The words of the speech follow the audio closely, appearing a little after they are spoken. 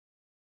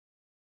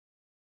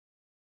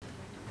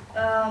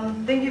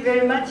Thank you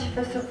very much,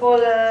 first of all,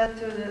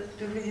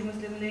 to Fiji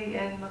Muslim League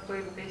and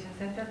Makoi Education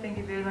Center. Thank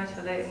you very much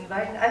for the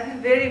invite. I feel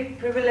very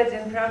privileged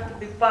and proud to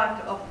be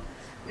part of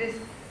this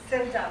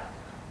center.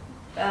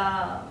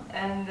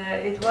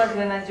 It was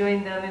when I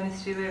joined the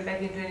ministry way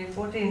back in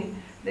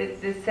 2014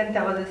 that the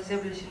center was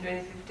established in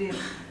 2015.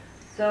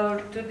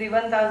 So to the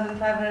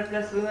 1,500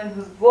 plus women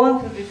who've gone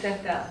through the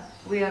center,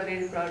 we are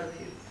very proud of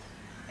you.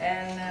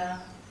 And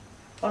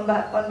on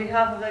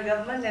behalf of the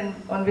government and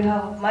on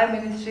behalf of my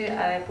ministry,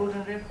 I put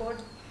on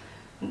record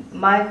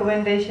my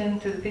commendation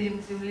to the Fiji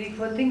Muslim League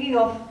for thinking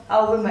of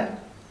our women.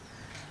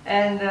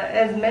 And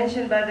as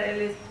mentioned by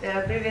the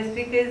previous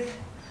speakers,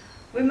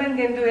 women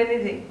can do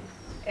anything.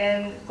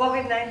 And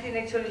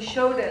COVID-19 actually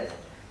showed us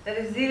the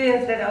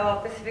resilience that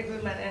our Pacific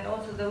women and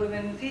also the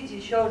women in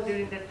Fiji showed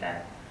during that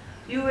time.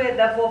 You were at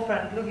the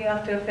forefront, looking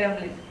after your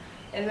families.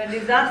 And when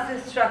disaster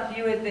struck,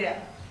 you were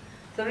there.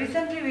 So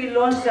recently we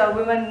launched our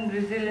Women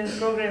Resilience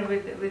Program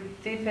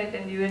with TFET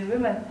and UN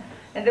Women.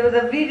 And there was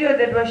a video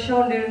that was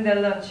shown during their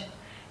lunch.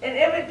 And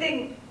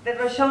everything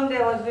that was shown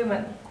there was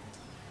women.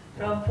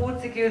 From food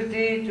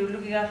security to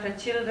looking after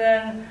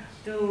children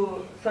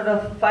to sort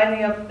of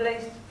finding a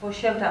place for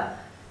shelter.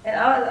 And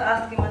I was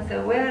asking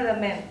myself, where are the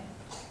men?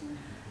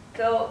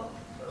 So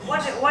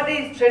what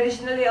is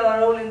traditionally our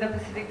role in the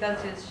Pacific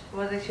cultures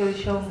was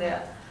actually shown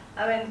there.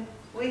 I mean,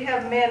 we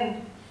have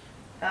men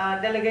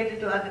delegated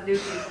to other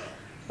duties,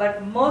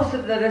 but most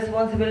of the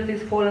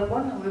responsibilities fall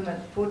upon women,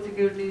 food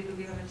security,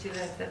 looking after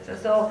children, etc.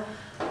 So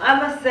I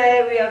must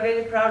say we are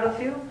very proud of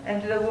you,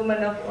 and to the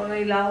women of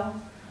Ono-i-Lau,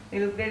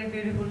 you look very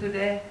beautiful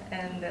today,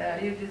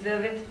 and you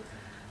deserve it.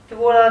 To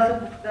all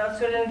the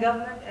Australian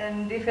government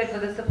and DFED for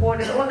the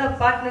support, and all the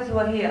partners who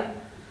are here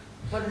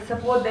for the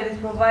support that is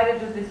provided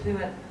to these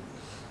women.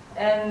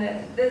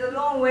 And there's a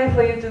long way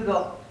for you to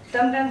go.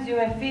 Sometimes you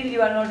may feel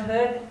you are not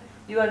heard,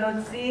 you are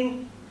not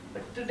seen,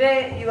 but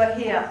today you are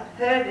here,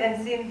 heard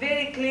and seen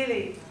very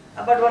clearly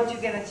about what you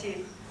can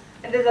achieve.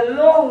 And there's a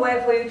long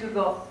way for you to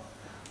go.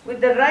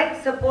 With the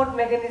right support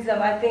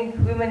mechanism, I think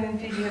women in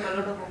Fiji have a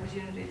lot of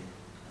opportunities,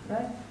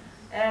 right?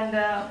 And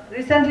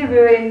recently we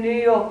were in New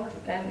York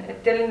and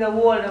telling the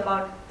world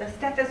about the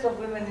status of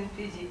women in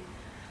Fiji.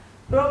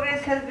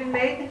 Progress has been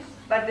made,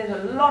 but there's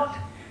a lot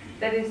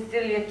that is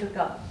still yet to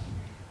come.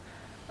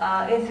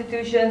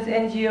 Institutions,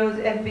 NGOs,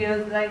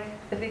 FBOs like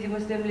the Fiji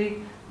Muslim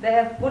League, they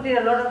have put in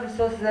a lot of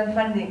resources and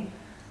funding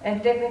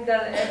and technical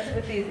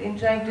expertise in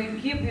trying to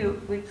equip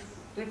you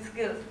with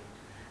skills.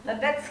 Now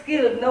that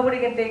skill, nobody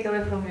can take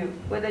away from you.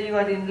 Whether you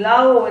are in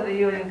Lau, whether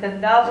you are in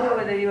Kandavu,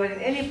 whether you are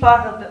in any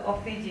part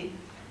of Fiji.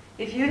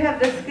 If you have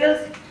the skills,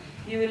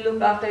 you will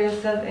look after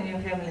yourself and your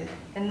families.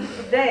 And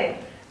today,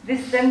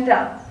 this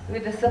center,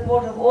 with the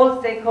support of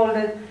all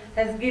stakeholders,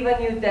 has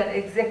given you that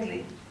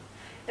exactly.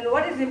 And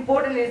what is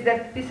important is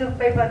that piece of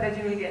paper that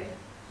you will get,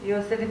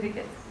 your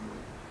certificate.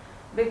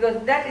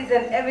 Because that is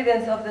an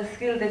evidence of the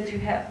skill that you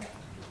have.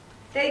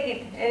 Take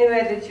it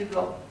anywhere that you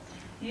go.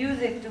 Use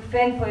it to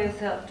fend for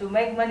yourself, to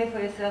make money for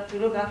yourself, to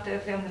look after your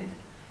families.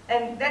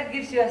 And that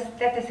gives you a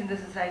status in the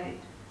society.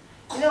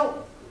 You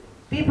know,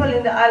 people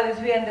in the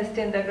islands, we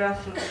understand the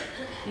grassroots.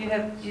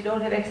 You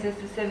don't have access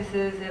to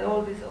services and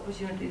all these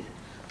opportunities.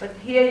 But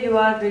here you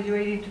are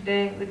graduating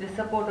today with the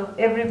support of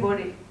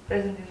everybody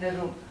present in the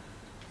room.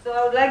 So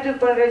I would like to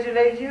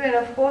congratulate you, and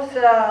of course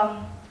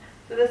to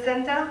the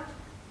center.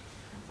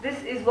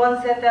 This is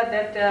one center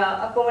that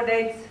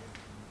accommodates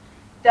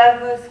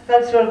diverse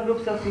cultural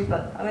groups of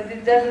people. I mean,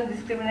 it doesn't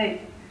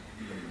discriminate.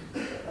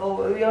 Oh,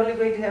 we're only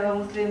going to have a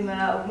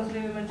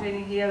Muslim women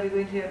training here, we're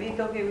going to have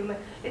Ethiopian women.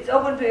 It's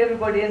open to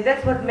everybody, and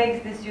that's what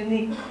makes this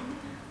unique.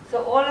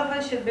 So all of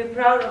us should be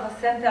proud of a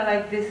center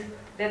like this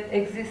that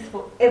exists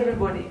for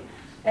everybody.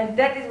 And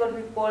that is what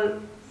we call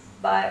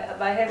by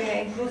having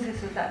an inclusive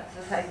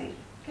society.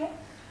 Okay?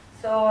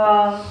 So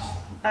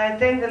I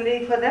thank the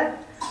League for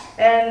that.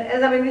 And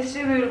as a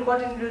ministry, we will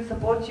continue to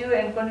support you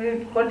and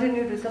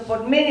continue to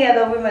support many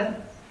other women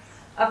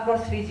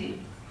across Fiji.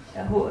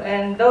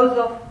 And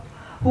those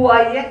who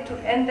are yet to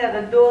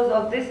enter the doors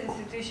of this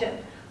institution,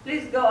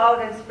 please go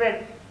out and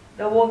spread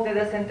the work that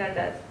the center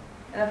does.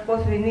 And of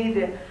course, we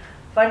need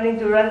funding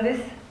to run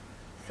this.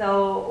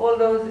 So all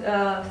those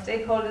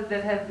stakeholders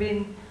that have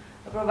been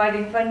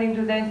providing funding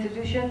to the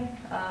institution,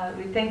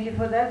 we thank you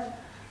for that.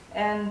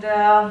 And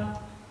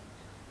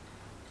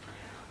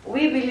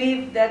we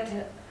believe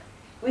that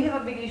we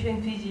have a big issue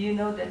in Fiji. You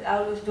know that. I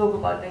always talk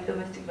about that,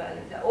 domestic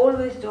violence. I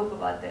always talk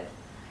about that.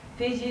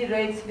 Fiji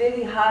rates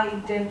very high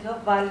in terms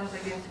of violence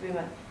against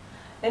women.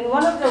 And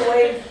one of the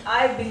ways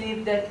I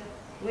believe that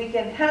we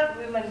can help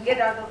women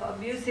get out of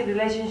abusive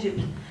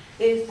relationships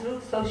is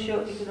through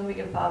socio-economic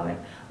empowerment.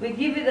 We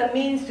give you the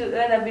means to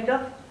earn a bit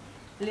of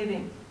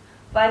living.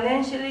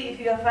 Financially, if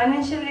you are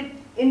financially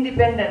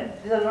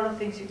independent, there's a lot of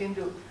things you can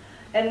do.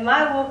 And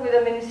my work with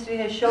the ministry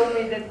has shown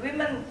me that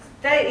women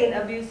stay in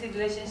abusive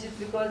relationships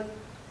because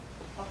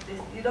of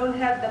this. You don't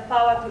have the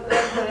power to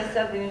earn for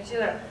yourself and your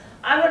children.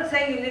 I'm not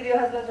saying you leave your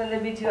husband when they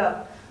beat you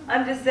up.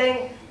 I'm just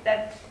saying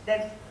that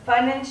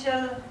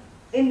financial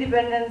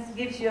independence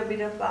gives you a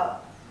bit of power.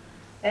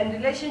 And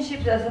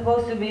relationships are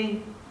supposed to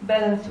be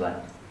balanced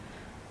ones.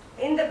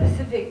 In the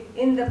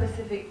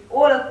Pacific,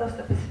 all across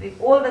the Pacific,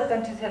 all the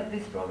countries have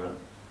this problem,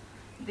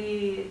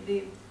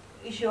 the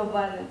issue of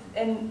violence.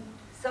 And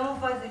some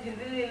of us, if you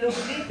really look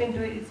deep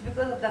into it, it's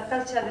because of the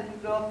culture that we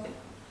grew up in.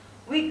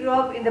 We grew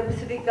up in the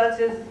Pacific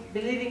cultures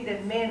believing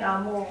that men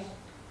are more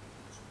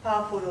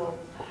powerful or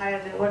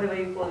higher than whatever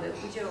you call them,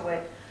 whichever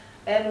way.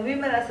 And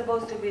women are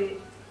supposed to be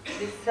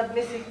the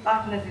submissive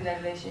partners in a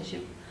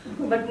relationship.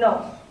 But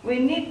no, we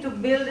need to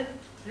build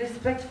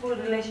respectful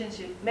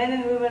relationships. Men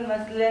and women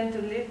must learn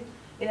to live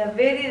in a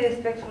very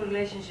respectful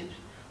relationship.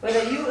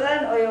 Whether you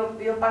earn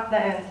or your partner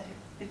earns,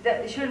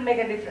 it shouldn't make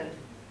a difference.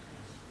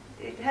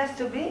 It has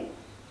to be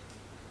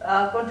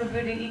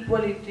contributing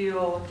equally to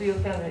your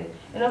family.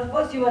 And of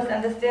course you must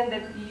understand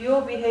that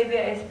your behavior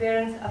as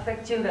parents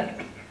affect children.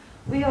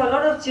 We have a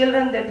lot of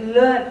children that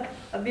learn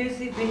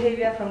abusive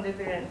behavior from their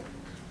parents.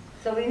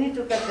 So we need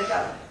to cut that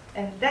out.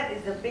 And that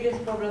is the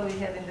biggest problem we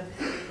have in the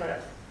Pacific for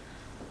us.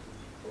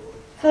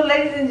 So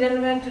ladies and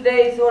gentlemen,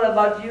 today it's all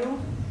about you.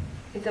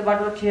 It's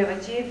about what you have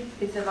achieved.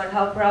 It's about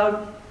how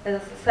proud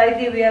as a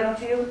society we are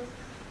of you.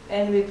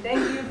 And we thank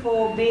you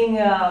for being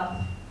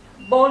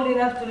bold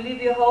enough to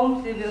leave your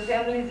homes, leave your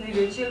families, leave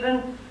your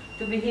children,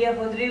 to be here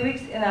for 3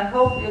 weeks. And I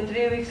hope your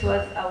 3 weeks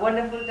was a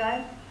wonderful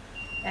time.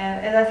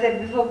 And as I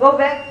said before, go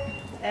back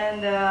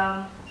and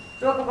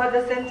talk about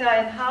the center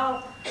and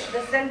how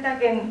the center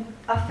can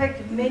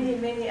affect many,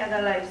 many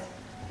other lives.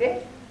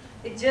 Okay?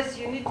 It's just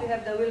you need to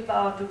have the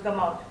willpower to come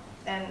out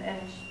and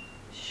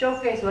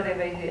showcase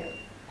whatever is here.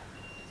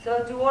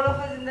 So to all of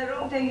us in the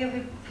room,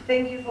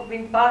 thank you for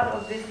being part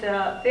of this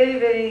very,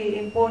 very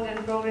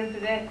important program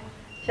today.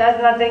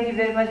 Shazna, thank you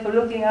very much for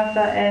looking after,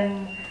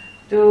 and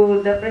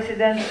to the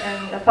president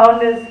and the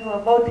founders who are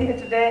both here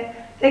today,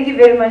 thank you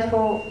very much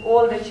for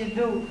all that you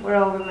do for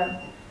our women.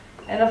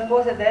 And of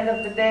course, at the end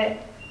of the day,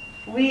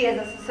 we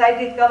as a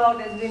society come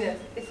out as winners.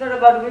 It's not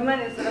about women,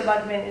 it's not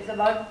about men, it's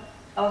about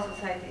our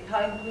society,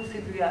 how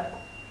inclusive we are,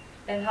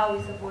 and how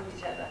we support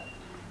each other.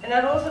 And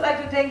I'd also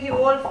like to thank you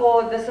all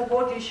for the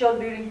support you showed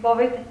during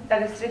COVID, the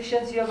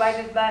restrictions you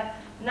abided by.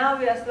 Now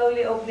we are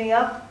slowly opening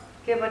up,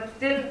 okay, but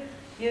still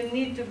you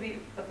need to be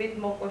a bit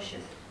more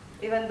cautious.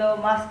 Even though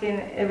masking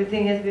and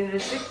everything has been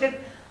restricted,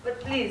 but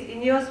please,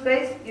 in your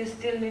space, you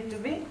still need to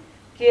be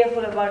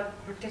careful about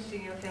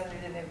protecting your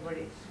families and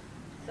everybody.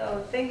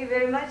 So thank you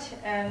very much,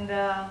 and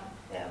yeah,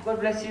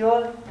 God bless you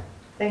all.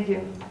 Thank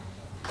you.